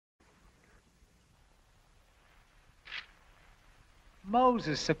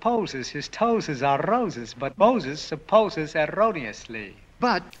Moses supposes his toes are roses, but Moses supposes erroneously.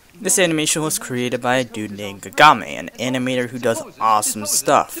 But this animation was created by a dude named Gagame, an animator who does awesome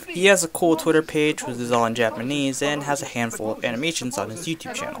stuff. He has a cool Twitter page which is all in Japanese and has a handful of animations on his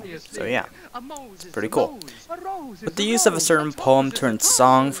YouTube channel. So yeah, it's pretty cool. With the use of a certain poem turned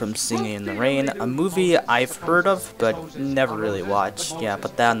song from Singing in the Rain, a movie I've heard of but never really watched. Yeah,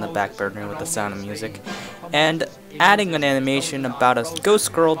 put that on the back burner with the Sound of Music. And adding an animation about a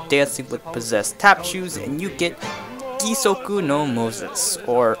ghost girl dancing with possessed tap shoes, and you get Gisoku No Moses,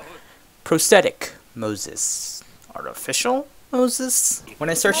 or prosthetic Moses, artificial Moses. When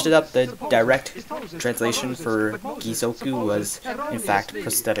I searched it up, the direct translation for Gisoku was in fact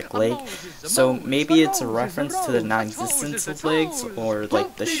prosthetic leg, so maybe it's a reference to the non-existence of legs, or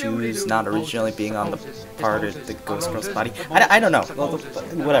like the shoes not originally being on the part of the ghost girl's body. I don't know, well,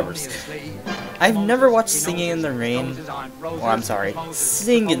 whatever. I've never watched Singing in the Rain, or I'm sorry,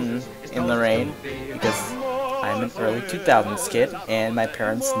 Singin' in the Rain, because I'm an early 2000s kid, and my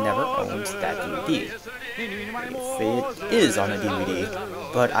parents never owned that DVD. If it is on a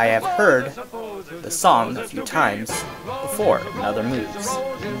DVD, but I have heard the song a few times before in other movies.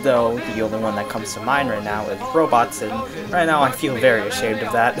 Though the only one that comes to mind right now is Robots, and right now I feel very ashamed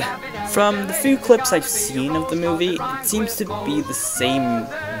of that. From the few clips I've seen of the movie, it seems to be the same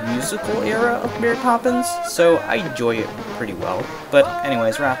musical era of Mary Poppins, so I enjoy it pretty well. But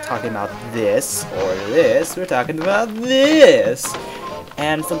anyways, we're not talking about this or this, we're talking about this!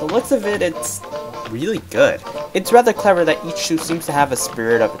 And from the looks of it, it's really good. It's rather clever that each shoe seems to have a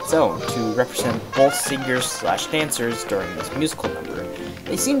spirit of its own to represent both singers/dancers during this musical number.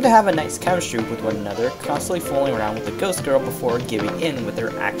 They seem to have a nice chemistry with one another, constantly fooling around with the ghost girl before giving in with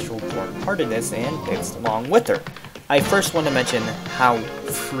their actual born-heartedness and danced along with her. I first want to mention how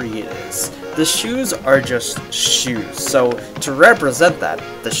free it is. The shoes are just shoes, so to represent that,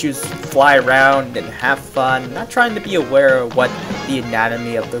 the shoes fly around and have fun, not trying to be aware of what the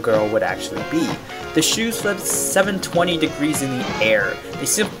anatomy of the girl would actually be. The shoes live 720 degrees in the air. They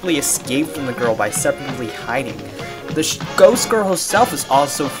simply escape from the girl by separately hiding. The ghost girl herself is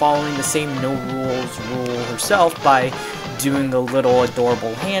also following the same no rules rule herself by doing a little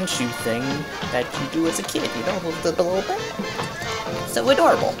adorable hand shoe thing that you do as a kid, you know, the little bit. So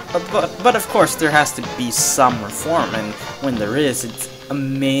adorable. But of course there has to be some reform, and when there is, it's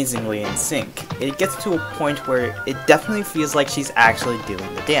amazingly in sync. It gets to a point where it definitely feels like she's actually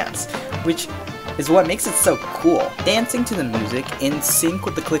doing the dance, which is what makes it so cool. Dancing to the music, in sync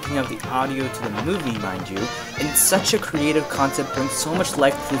with the clicking of the audio to the movie, mind you, and such a creative concept brings so much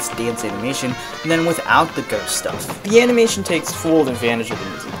life to this dance animation than without the ghost stuff. The animation takes full advantage of the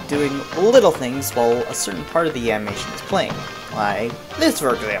music, doing little things while a certain part of the animation is playing. Like this,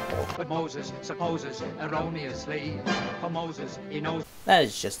 for example. But Moses supposes erroneously. For Moses, he knows. That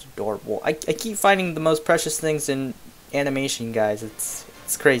is just adorable. I keep finding the most precious things in animation, guys. It's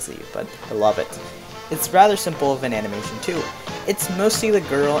crazy, but I love it. It's rather simple of an animation too. It's mostly the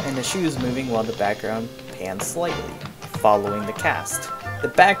girl and the shoes moving while the background pans slightly, following the cast. The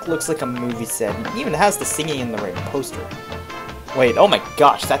back looks like a movie set and even has the Singing in the Rain poster. Wait, oh my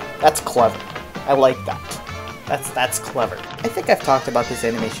gosh, that's clever. I like that. That's clever. I think I've talked about this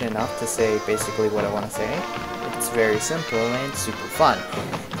animation enough to say basically what I want to say. It's very simple and super fun.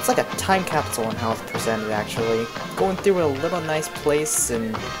 It's like a time capsule in how it's presented, actually. Going through a little nice place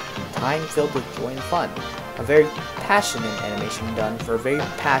and time filled with joy and fun. A very passionate animation done for a very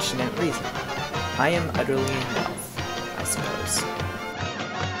passionate reason. I am utterly in love, I suppose.